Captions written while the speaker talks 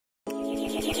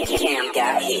Benji Camp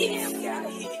got hit.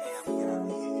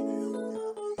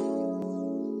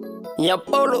 Yeah,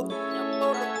 polo.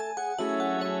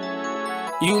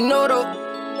 You know though.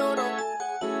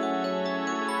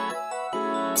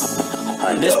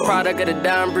 This product of the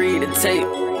dime breed, the tape.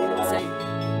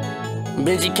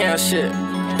 Benji Camp shit,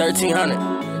 1300.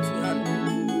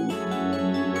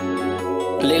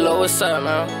 Leaux, what's up,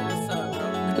 man?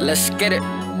 Let's get it.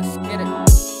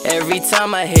 Every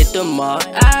time I hit the mark,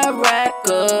 I rack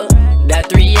up. That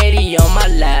 380 on my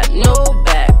lap, no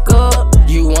backup.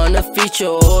 You want a feature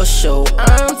or show?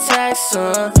 I'm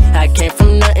taxing. I came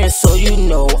from nothing, so you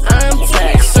know I'm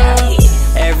taxing.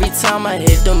 Every time I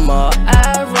hit the mark,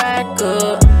 I rack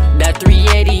up. That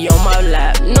 380 on my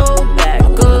lap, no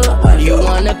backup. You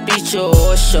want a feature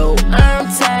or show? I'm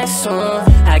taxing.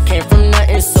 I came from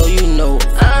nothing, so you know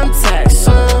I'm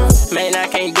taxing. Man, I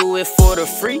can't do it for the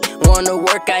free. Wanna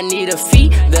work, I need a fee.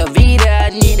 The Vita, I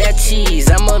need that cheese.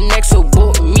 I'm up next, so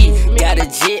book me. Got a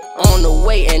jet on the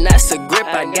way, and that's a grip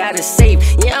I gotta save.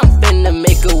 Yeah, I'm finna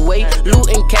make a way.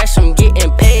 Looting cash, I'm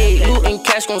getting paid. Looting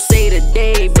cash gon' save the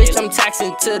day. Bitch, I'm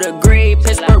taxing to the grave.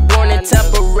 Pittsburgh born in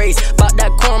Tampa race. Bout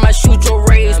that corn, my shoot your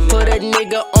raise. Put a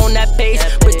nigga on that page.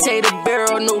 Potato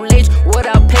barrel, no leech.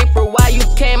 Without paper, why you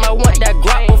came? I want that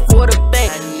guap before the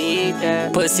bank. I need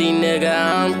that pussy nigga,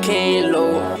 I'm King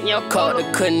Leaux. Caught the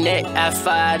connect,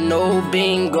 I no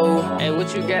bingo. Hey,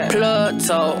 what you got? Plug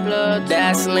talk,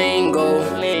 that's lingo.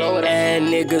 And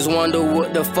niggas wonder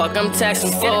what the fuck I'm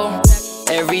taxing for.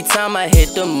 Every time I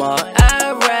hit the mark,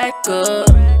 I rack up.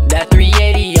 That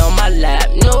 380 on my lap,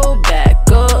 no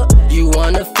backup. You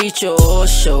want a feature or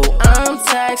show? I'm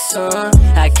taxing.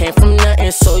 I came from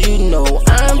nothing, so you know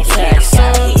I'm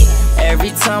taxing.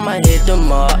 Every time I hit the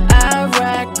mark, I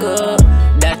rack up.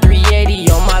 That 380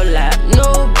 on my lap,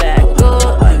 no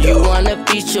backup. You want a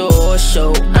feature or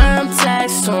show? I'm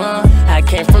taxing. I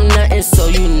came from nothing, so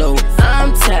you know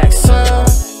I'm taxing.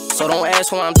 So don't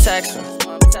ask why I'm taxing.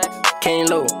 King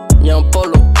Leaux, young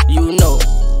polo, you know.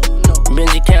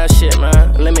 Benji Camp shit,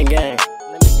 man. Lemon gang.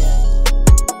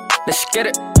 Let's get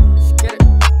it.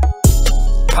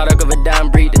 Product of a dime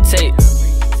breed, the tape.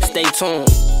 Stay tuned.